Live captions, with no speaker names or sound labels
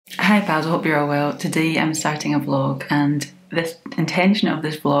Hi pals, I hope you're all well. Today I'm starting a vlog, and the intention of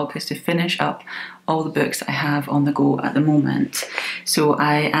this vlog is to finish up all the books I have on the go at the moment. So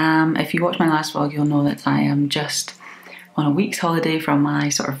if you watched my last vlog, you'll know that I am just on a week's holiday from my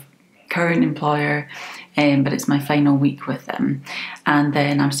sort of current employer, but it's my final week with them, and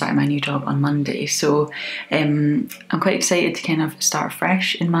then I'm starting my new job on Monday. So I'm quite excited to kind of start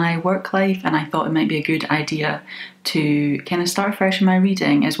fresh in my work life, and I thought it might be a good idea to kind of start fresh in my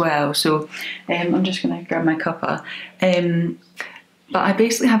reading as well. So I'm just going to grab my cuppa. But I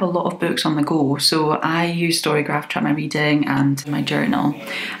basically have a lot of books on the go. So I use Storygraph to track my reading and my journal,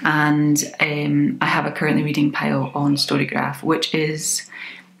 and I have a currently reading pile on Storygraph, which is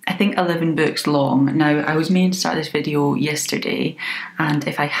I think 11 books long. Now, I was meaning to start this video yesterday, and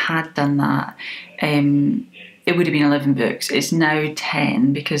if I had done that, it would have been 11 books. It's now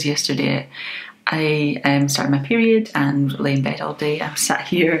 10 because yesterday I started my period and lay in bed all day. I'm sat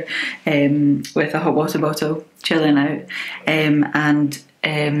here with a hot water bottle, chilling out,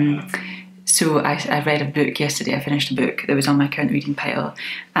 so I read a book yesterday. I finished a book that was on my current reading pile,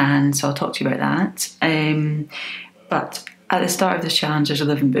 and so I'll talk to you about that. But at the start of this challenge, there's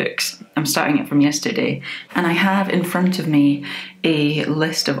 11 books. I'm starting it from yesterday, and I have in front of me a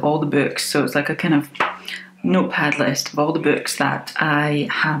list of all the books. So it's like a kind of notepad list of all the books that I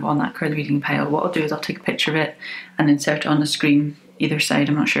have on that current reading pile. What I'll do is I'll take a picture of it and insert it on the screen, either side,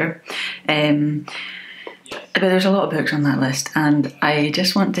 I'm not sure. But there's a lot of books on that list, and I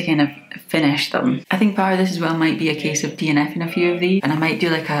just want to kind of finish them. I think part of this as well might be a case of DNFing a few of these, and I might do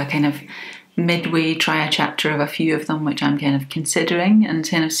like a kind of midway try a chapter of a few of them, which I'm kind of considering, and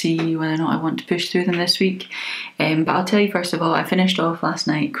kind of see whether or not I want to push through them this week. But I'll tell you first of all, I finished off last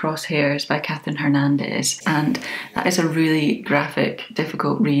night Crosshairs by Catherina Hernandez, and that is a really graphic,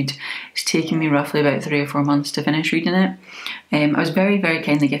 difficult read. It's taken me roughly about 3 or 4 months to finish reading it. I was very, very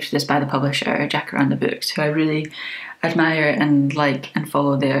kindly gifted this by the publisher, Jacaranda Books, who I really admire and like and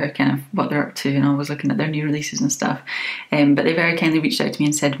follow their kind of what they're up to, and always looking at their new releases and stuff. But they very kindly reached out to me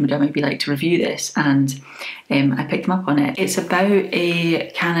and said, would I maybe like to review this? And I picked them up on it. It's about a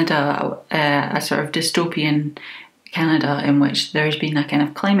Canada, a sort of dystopian Canada in which there's been a kind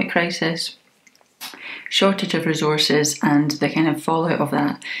of climate crisis, shortage of resources, and the kind of fallout of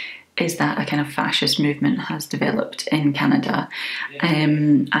that is that a kind of fascist movement has developed in Canada.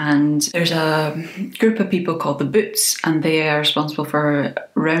 And there's a group of people called the Boots, and they are responsible for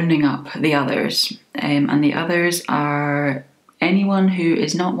rounding up the others. And the others are anyone who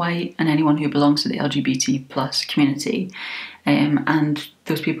is not white and anyone who belongs to the LGBT plus community. And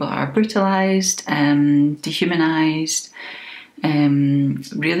those people are brutalised, dehumanised,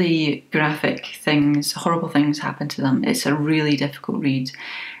 really graphic things, horrible things happen to them. It's a really difficult read.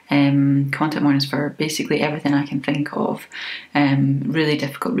 Content warnings for basically everything I can think of. Really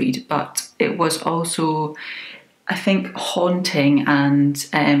difficult read, but it was also, I think, haunting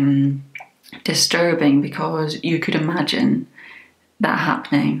and disturbing because you could imagine that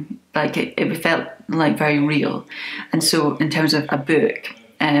happening. Like it felt like very real. And so in terms of a book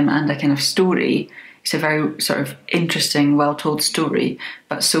and a kind of story, it's a very sort of interesting, well-told story,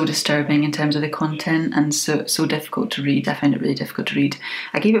 but so disturbing in terms of the content, and so difficult to read. I found it really difficult to read.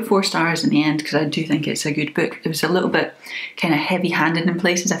 I gave it 4 stars in the end because I do think it's a good book. It was a little bit kind of heavy-handed in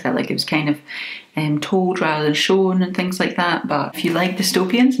places. I felt like it was kind of told rather than shown and things like that. But if you like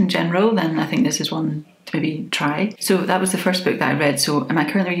dystopians in general, then I think this is one to maybe try. So that was the first book that I read. So my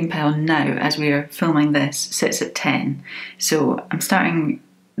current reading pile now, as we are filming this, sits at 10. So I'm starting.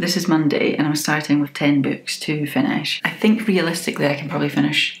 This is Monday, and I'm starting with 10 books to finish. I think realistically I can probably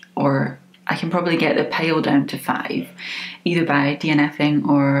finish, or I can probably get the pile down to 5, either by DNFing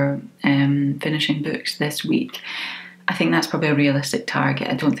or finishing books this week. I think that's probably a realistic target.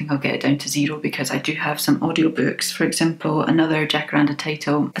 I don't think I'll get it down to 0 because I do have some audiobooks. For example, another Jacaranda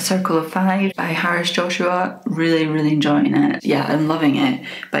title, A Circle of 5 by Harris Joshua. Really, really enjoying it. Yeah, I'm loving it,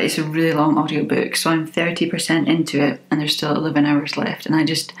 but it's a really long audiobook, so I'm 30% into it and there's still 11 hours left, and I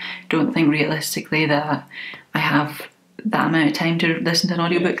just don't think realistically that I have that amount of time to listen to an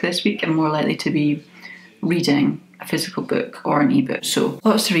audiobook this week. I'm more likely to be reading a physical book or an ebook. So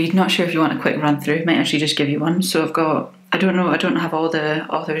lots to read. Not sure if you want a quick run through. Might actually just give you one. So I've got, I don't know, I don't have all the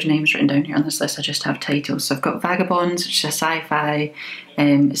authors' names written down here on this list. I just have titles. So I've got Vagabonds, which is a sci-fi,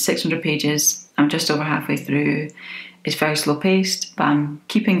 600 pages. I'm just over halfway through. It's very slow paced, but I'm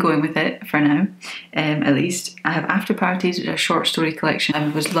keeping going with it for now, at least. I have Afterparties, which is a short story collection. I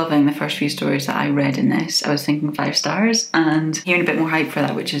was loving the first few stories that I read in this. I was thinking 5 stars, and hearing a bit more hype for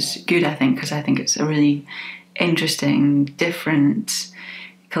that, which is good, I think, because I think it's a really interesting, different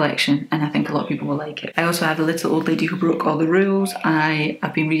collection, and I think a lot of people will like it. I also have The Little Old Lady Who Broke All the Rules.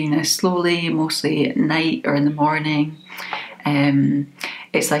 I've been reading this slowly, mostly at night or in the morning.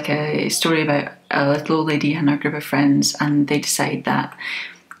 It's like a story about a little old lady and her group of friends, and they decide that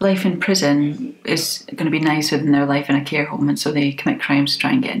life in prison is going to be nicer than their life in a care home, and so they commit crimes to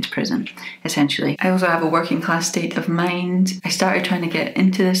try and get into prison, essentially. I also have A Working Class State of Mind. I started trying to get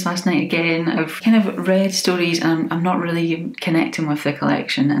into this last night again. I've kind of read stories and I'm not really connecting with the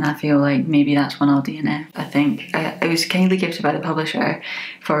collection, and I feel like maybe that's one I'll DNF. I think it was kindly gifted by the publisher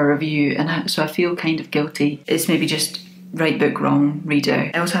for a review, and so I feel kind of guilty. It's maybe just right book, wrong reader.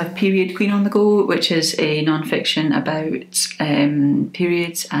 I also have Period Queen on the Go, which is a non-fiction about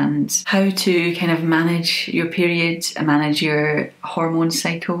periods and how to kind of manage your periods and manage your hormone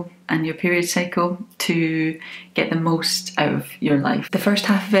cycle and your period cycle to get the most out of your life. The first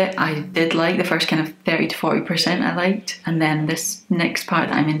half of it I did like, the first kind of 30 to 40% I liked, and then this next part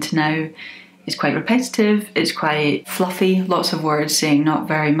that I'm into now is quite repetitive, it's quite fluffy, lots of words saying not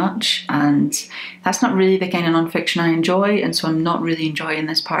very much, and that's not really the kind of non-fiction I enjoy, and so I'm not really enjoying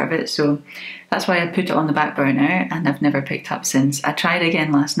this part of it, so that's why I put it on the back burner and I've never picked up since. I tried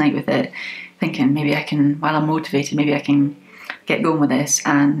again last night with it, thinking maybe I can, while I'm motivated, maybe I can get going with this,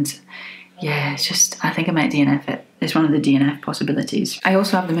 and yeah, it's just, I think I might DNF it. It's one of the DNF possibilities. I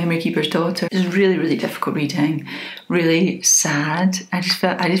also have The Memory Keeper's Daughter. It's really, really difficult reading. Really sad. I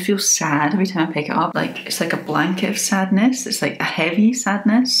just feel sad every time I pick it up. Like, it's like a blanket of sadness. It's like a heavy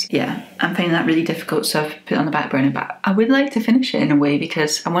sadness. Yeah, I'm finding that really difficult, so I've put it on the back burner, but I would like to finish it in a way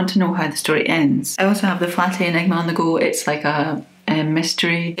because I want to know how the story ends. I also have the Flatey Enigma on the go. It's like a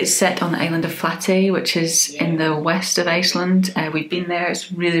mystery. It's set on the island of Flatey, which is in the west of Iceland. We've been there.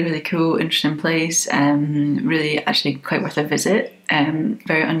 It's really, really cool, interesting place. Really, actually quite worth a visit.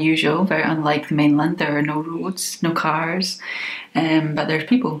 Very unusual, very unlike the mainland. There are no roads, no cars, but there's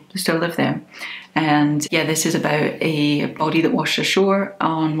people who still live there. And yeah, this is about a body that washed ashore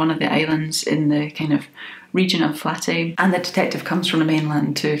on one of the islands in the kind of region of Flatey, and the detective comes from the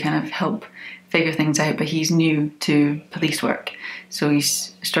mainland to kind of help figure things out, but he's new to police work, so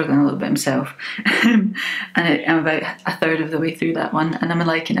he's struggling a little bit himself. And I'm about a third of the way through that one, and I'm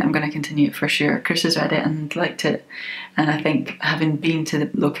liking it. I'm going to continue it for sure. Chris has read it and liked it, and I think having been to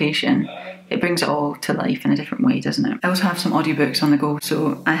the location, it brings it all to life in a different way, doesn't it? I also have some audiobooks on the go.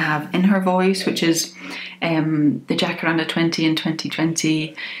 So I have In Her Voice, which is the Jacaranda 20 in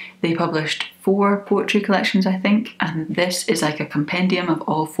 2020. They published 4 poetry collections, I think, and this is like a compendium of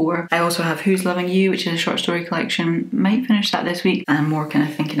all 4. I also have Who's Loving You, which is a short story collection. Might finish that this week. I'm more kind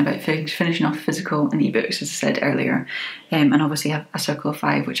of thinking about finishing off physical and ebooks, as I said earlier. And obviously have A Circle of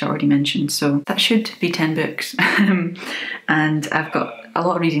 5, which I already mentioned. So that should be 10 books. And I've got a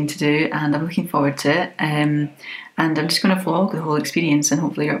lot of reading to do, and I'm looking forward to it. And I'm just going to vlog the whole experience, and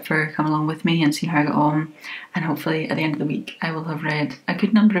hopefully you're up for coming along with me and see how I get on. And hopefully at the end of the week I will have read a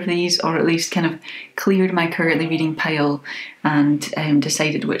good number of these, or at least kind of cleared my currently reading pile and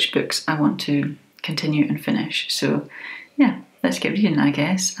decided which books I want to continue and finish. So yeah, let's get reading, I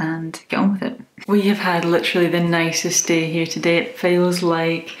guess, and get on with it. We have had literally the nicest day here today. It feels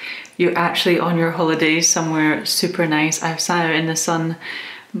like you're actually on your holidays somewhere super nice. I've sat out in the sun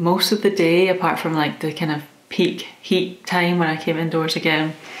most of the day, apart from like the kind of peak heat time when I came indoors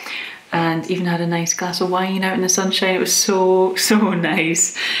again, and even had a nice glass of wine out in the sunshine. It was so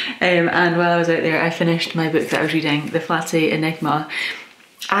nice. And while I was out there, I finished my book that I was reading, The Flatey Enigma.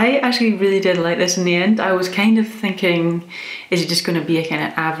 I actually really did like this in the end. I was kind of thinking, is it just going to be a kind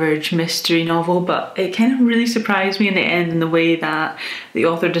of average mystery novel? But it kind of really surprised me in the end, in the way that the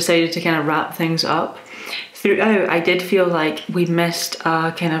author decided to kind of wrap things up. Throughout, I did feel like we missed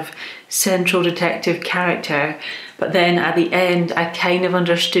a kind of central detective character, but then at the end I kind of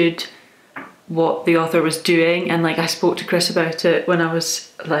understood what the author was doing, and like I spoke to Chris about it when I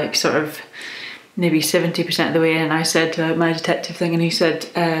was like sort of maybe 70% of the way in, and I said my detective thing, and he said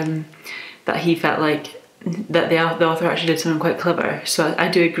that he felt like that the author actually did something quite clever. So I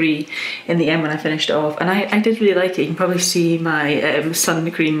do agree in the end when I finished it off, and I did really like it. You can probably see my sun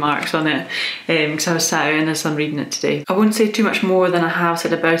cream marks on it because I was sat out in the sun reading it today. I wouldn't say too much more than I have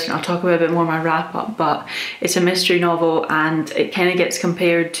said about it. I'll talk about it a bit more in my wrap up, but it's a mystery novel, and it kind of gets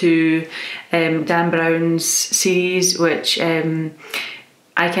compared to Dan Brown's series, which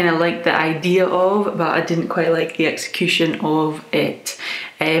I kind of liked the idea of, but I didn't quite like the execution of it.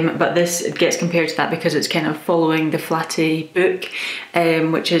 But this gets compared to that because it's kind of following the Flatey book,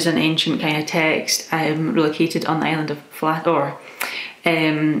 which is an ancient kind of text located on the island of Flatey,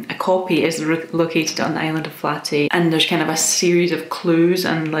 a copy is located on the island of Flatey, and there's kind of a series of clues,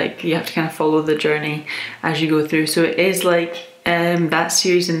 and like you have to kind of follow the journey as you go through. So it is like that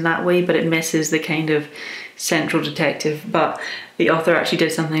series in that way, but it misses the kind of central detective. But the author actually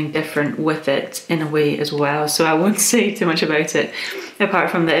did something different with it in a way as well, so I won't say too much about it, apart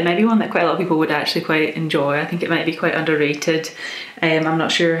from that it might be one that quite a lot of people would actually quite enjoy. I think it might be quite underrated. I'm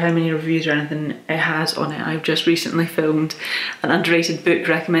not sure how many reviews or anything it has on it. I've just recently filmed an underrated book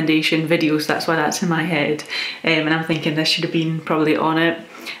recommendation video, so that's why that's in my head, and I'm thinking this should have been probably on it.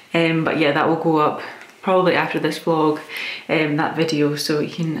 But yeah, that will go up probably after this vlog, that video, so you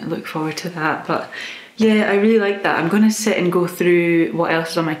can look forward to that. But yeah, I really like that. I'm going to sit and go through what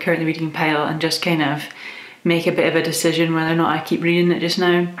else is on my currently reading pile and just kind of make a bit of a decision whether or not I keep reading it just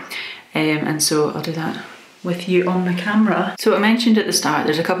now. And so I'll do that with you on the camera. So I mentioned at the start,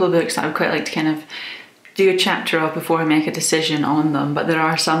 there's a couple of books that I would quite like to kind of do a chapter of before I make a decision on them, but there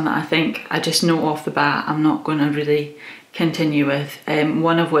are some that I think I just know off the bat I'm not going to really continue with.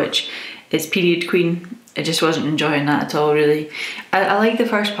 One of which is Period Queen. I just wasn't enjoying that at all, really. I like the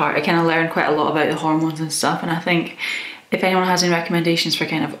first part. I kind of learned quite a lot about the hormones and stuff, and I think if anyone has any recommendations for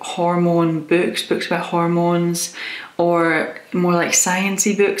kind of hormone books about hormones, or more like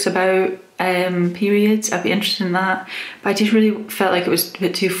sciencey books about periods, I'd be interested in that. But I just really felt like it was a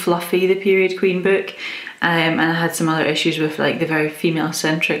bit too fluffy, the Period Queen book, and I had some other issues with like the very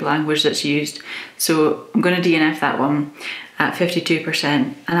female-centric language that's used. So I'm going to DNF that one at 52%,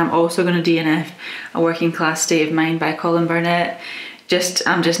 and I'm also going to DNF A Working Class State of Mind by Colin Burnett.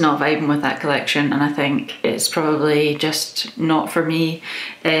 I'm just not vibing with that collection, and I think it's probably just not for me.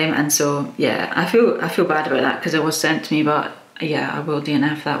 And so yeah, I feel bad about that because it was sent to me, but yeah, I will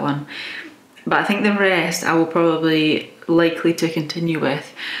DNF that one. But I think the rest I will probably likely to continue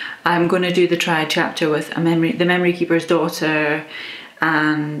with. I'm going to do the Triad chapter with the Memory Keeper's Daughter,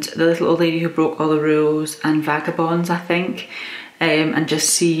 and The Little Old Lady Who Broke All the Rules, and Vagabonds, I think, and just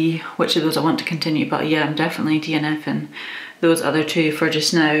see which of those I want to continue. But yeah, I'm definitely DNFing those other two for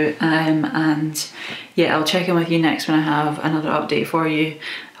just now, and yeah, I'll check in with you next when I have another update for you.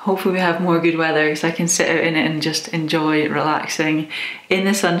 Hopefully we have more good weather so I can sit out in it and just enjoy relaxing in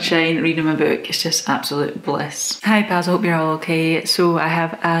the sunshine, reading my book. It's just absolute bliss. Hi pals, I hope you're all okay. So I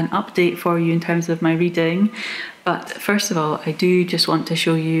have an update for you in terms of my reading. But first of all, I do just want to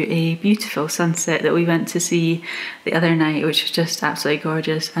show you a beautiful sunset that we went to see the other night, which was just absolutely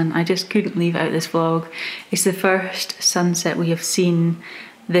gorgeous, and I just couldn't leave out this vlog. It's the first sunset we have seen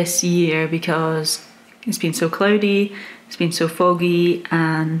this year because it's been so cloudy, it's been so foggy,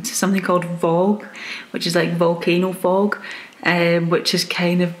 and something called fog, which is like volcano fog, which is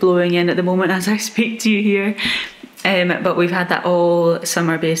kind of blowing in at the moment as I speak to you here. But we've had that all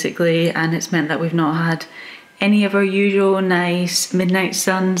summer basically, and it's meant that we've not had any of our usual nice midnight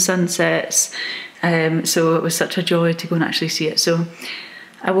sunsets, so it was such a joy to go and actually see it. So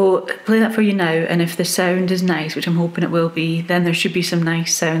I will play that for you now, and if the sound is nice, which I'm hoping it will be, then there should be some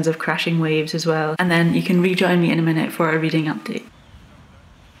nice sounds of crashing waves as well, and then you can rejoin me in a minute for a reading update.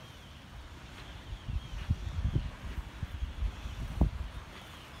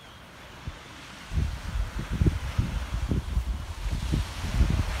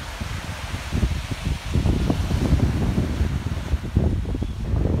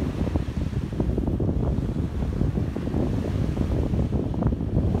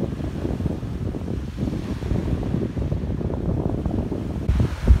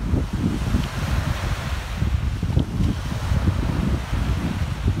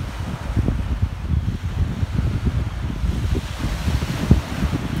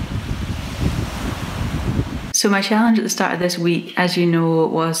 So my challenge at the start of this week, as you know,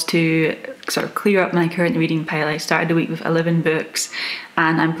 was to sort of clear up my current reading pile. I started the week with 11 books,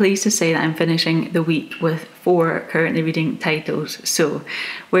 and I'm pleased to say that I'm finishing the week with 4 currently reading titles. So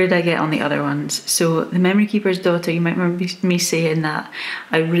where did I get on the other ones? So The Memory Keeper's Daughter, you might remember me saying that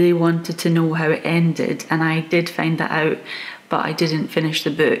I really wanted to know how it ended, and I did find that out, but I didn't finish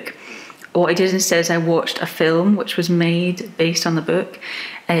the book. What I did instead is I watched a film which was made based on the book.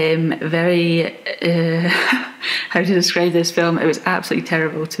 How to describe this film? It was absolutely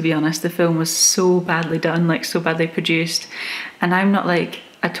terrible, to be honest. The film was so badly done, like so badly produced, and I'm not like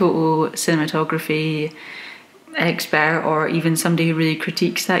a total cinematography expert or even somebody who really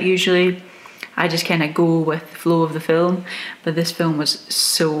critiques that usually. I just kind of go with the flow of the film, but this film was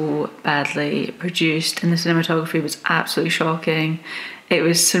so badly produced and the cinematography was absolutely shocking. It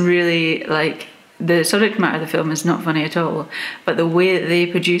was some really, like, the subject matter of the film is not funny at all, but the way that they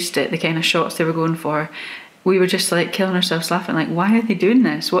produced it, the kind of shots they were going for, we were just like killing ourselves laughing, like, why are they doing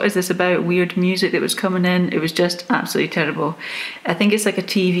this? What is this about? Weird music that was coming in. It was just absolutely terrible. I think it's like a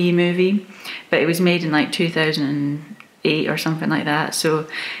TV movie, but it was made in like 2000 8 or something like that. So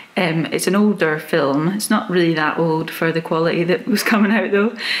it's an older film. It's not really that old for the quality that was coming out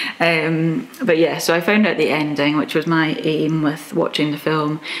though. But yeah, so I found out the ending, which was my aim with watching the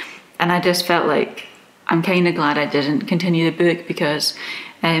film, and I just felt like I'm kind of glad I didn't continue the book, because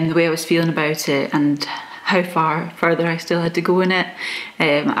the way I was feeling about it and how far further I still had to go in it.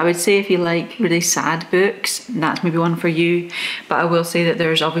 I would say if you like really sad books, that's maybe one for you, but I will say that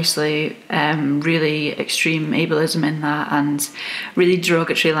there's obviously really extreme ableism in that and really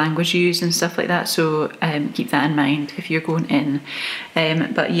derogatory language used and stuff like that, so keep that in mind if you're going in.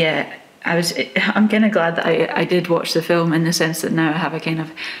 But yeah, I'm kind of glad that I did watch the film, in the sense that now I have a kind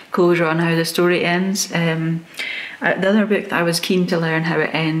of closure on how the story ends. The other book that I was keen to learn how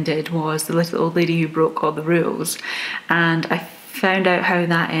it ended was The Little Old Lady Who Broke All the Rules, and I found out how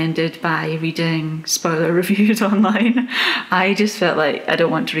that ended by reading spoiler reviews online. I just felt like I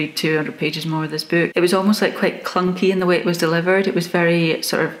don't want to read 200 pages more of this book. It was almost like quite clunky in the way it was delivered. It was very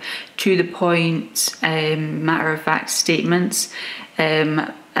sort of to the point, matter-of-fact statements,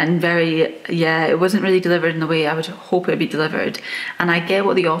 and very, yeah, it wasn't really delivered in the way I would hope it would be delivered. And I get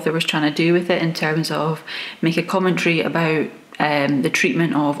what the author was trying to do with it, in terms of make a commentary about the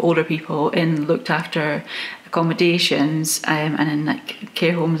treatment of older people in looked after accommodations and in like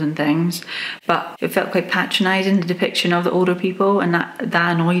care homes and things, but it felt quite patronising, the depiction of the older people, and that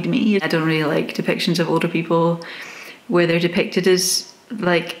annoyed me. I don't really like depictions of older people where they're depicted as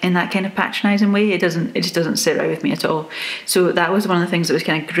like in that kind of patronising way. It just doesn't sit right with me at all. So that was one of the things that was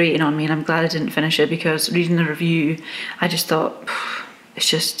kind of grating on me, and I'm glad I didn't finish it, because reading the review I just thought it's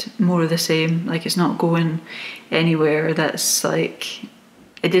just more of the same. Like, it's not going anywhere that's like,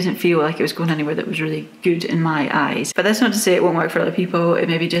 it didn't feel like it was going anywhere that was really good in my eyes. But that's not to say it won't work for other people. It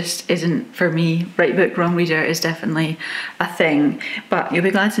maybe just isn't for me. Right book, wrong reader is definitely a thing. But you'll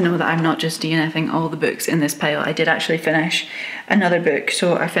be glad to know that I'm not just DNFing all the books in this pile. I did actually finish another book.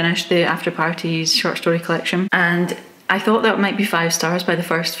 So I finished the Afterparties short story collection, and I thought that might be 5 stars by the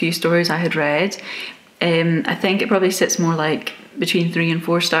first few stories I had read. I think it probably sits more like between 3 and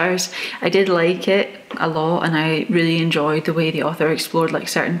 4 stars. I did like it a lot, and I really enjoyed the way the author explored like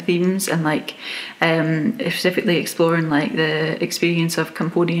certain themes, and like specifically exploring like the experience of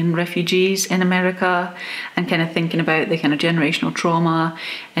Cambodian refugees in America, and kind of thinking about the kind of generational trauma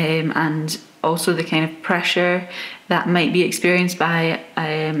and also the kind of pressure that might be experienced by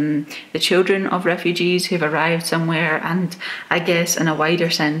the children of refugees who've arrived somewhere, and I guess in a wider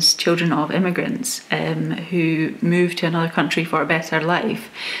sense children of immigrants who move to another country for a better life,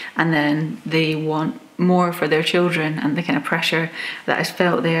 and then they want more for their children, and the kind of pressure that is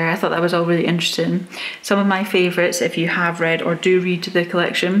felt there. I thought that was all really interesting. Some of my favourites, if you have read or do read the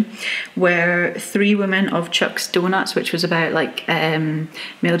collection, were 3 Women of Chuck's Donuts, which was about like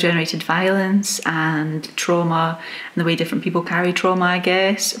male-generated violence and trauma, and the way different people carry trauma, I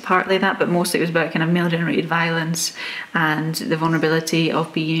guess, partly that, but mostly it was about kind of male-generated violence and the vulnerability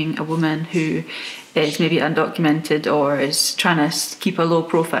of being a woman who is maybe undocumented or is trying to keep a low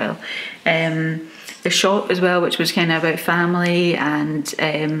profile. The Shop as well, which was kind of about family and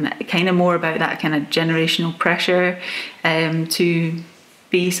kind of more about that kind of generational pressure to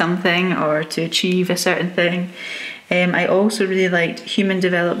be something or to achieve a certain thing. I also really liked Human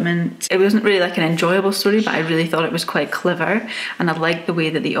Development. It wasn't really like an enjoyable story, but I really thought it was quite clever, and I liked the way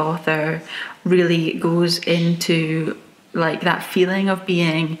that the author really goes into like that feeling of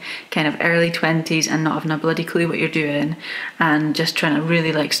being kind of early 20s and not having a bloody clue what you're doing, and just trying to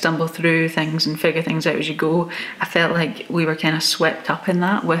really like stumble through things and figure things out as you go. I felt like we were kind of swept up in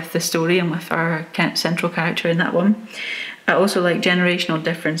that with the story and with our kind of central character in that one. I also like Generational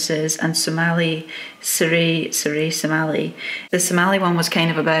Differences and Somali, Somali. The Somali one was kind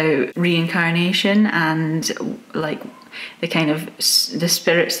of about reincarnation and like the kind of the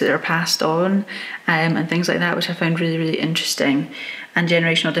spirits that are passed on and things like that, which I found really, really interesting. And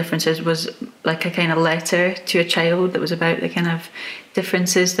Generational Differences was like a kind of letter to a child that was about the kind of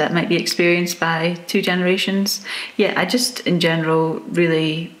differences that might be experienced by 2 generations. Yeah, I just in general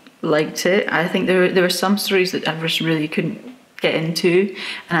really liked it. I think there were some stories that I just really couldn't get into,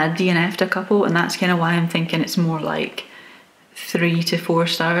 and I DNF'd a couple, and that's kind of why I'm thinking it's more like 3 to 4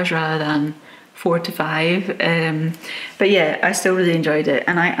 stars rather than 4 to 5. But yeah, I still really enjoyed it,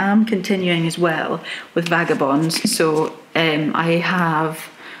 and I am continuing as well with Vagabonds. So I have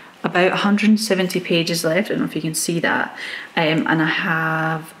about 170 pages left. I don't know if you can see that, and I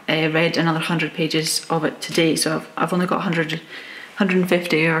have read another 100 pages of it today, so I've only got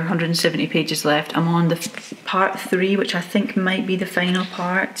 150 or 170 pages left. I'm on the part 3, which I think might be the final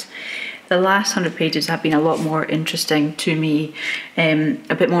part. The last 100 pages have been a lot more interesting to me, a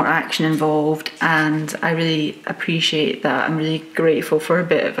bit more action involved, and I really appreciate that. I'm really grateful for a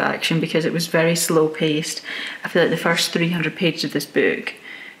bit of action because it was very slow paced. I feel like the first 300 pages of this book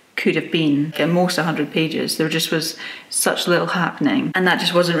could have been at most 100 pages. There just was such little happening, and that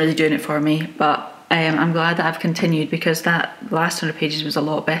just wasn't really doing it for me. But I'm glad that I've continued because that last 100 pages was a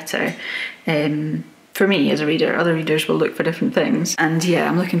lot better. For me as a reader. Other readers will look for different things, and yeah,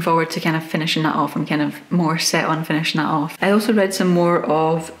 I'm looking forward to kind of finishing that off. I'm kind of more set on finishing that off. I also read some more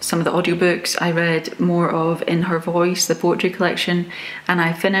of some of the audiobooks. I read more of In Her Voice, the poetry collection, and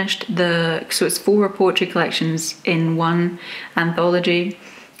I finished so it's 4 poetry collections in one anthology,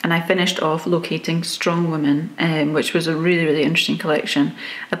 and I finished off Locating Strong Women, which was a really, really interesting collection.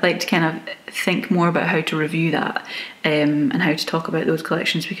 I'd like to kind of think more about how to review that and how to talk about those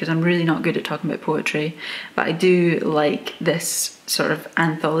collections because I'm really not good at talking about poetry, but I do like this sort of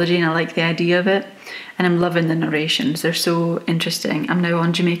anthology and I like the idea of it, and I'm loving the narrations. They're so interesting. I'm now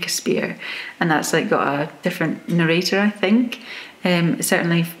on Jamaica Spear, and that's like got a different narrator, I think. It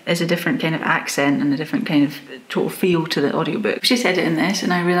certainly is a different kind of accent and a different kind of total feel to the audiobook. She said it in this,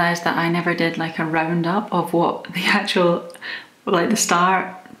 and I realised that I never did like a roundup of what the actual, like the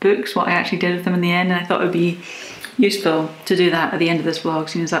Star books, what I actually did with them in the end, and I thought it would be useful to do that at the end of this vlog,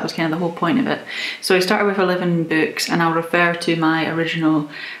 seeing as that was kind of the whole point of it. So I started with 11 books, and I'll refer to my original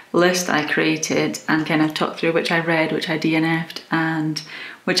list I created and kind of talk through which I read, which I DNF'd, and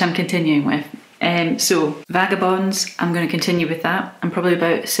which I'm continuing with. So Vagabonds, I'm going to continue with that. I'm probably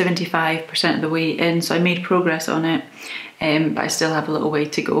about 75% of the way in, so I made progress on it, but I still have a little way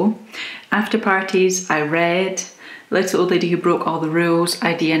to go. Afterparties, I read. Little Old Lady Who Broke All the Rules,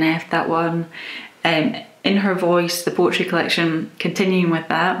 I DNF'd that one. In Her Voice, the poetry collection, continuing with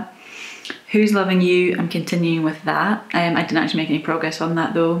that. Who's Loving You, I'm continuing with that. I didn't actually make any progress on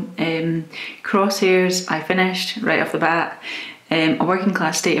that though. Crosshairs, I finished right off the bat. A Working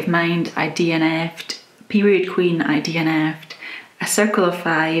Class State of Mind, I DNF'd. Period Queen, I DNF'd. A Circle of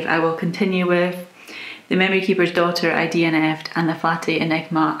Five, I will continue with. The Memory Keeper's Daughter, I DNF'd. And the Flatey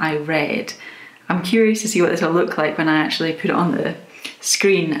Enigma, I read. I'm curious to see what this will look like when I actually put it on the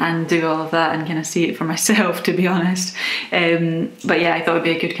screen and do all of that and kind of see it for myself, to be honest. But yeah, I thought it'd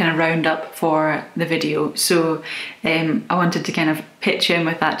be a good kind of roundup for the video. So I wanted to kind of pitch in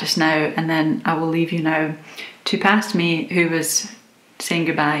with that just now, and then I will leave you now to Past Me, who was saying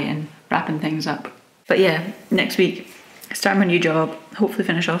goodbye and wrapping things up. But yeah, next week, start my new job, hopefully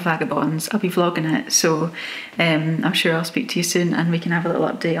finish off Vagabonds. I'll be vlogging it, so I'm sure I'll speak to you soon and we can have a little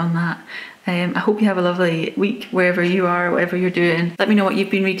update on that. I hope you have a lovely week wherever you are, whatever you're doing. Let me know what you've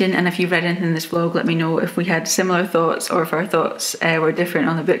been reading, and if you've read anything in this vlog, let me know if we had similar thoughts or if our thoughts were different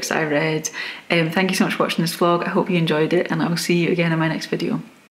on the books I read. Thank you so much for watching this vlog. I hope you enjoyed it, and I will see you again in my next video.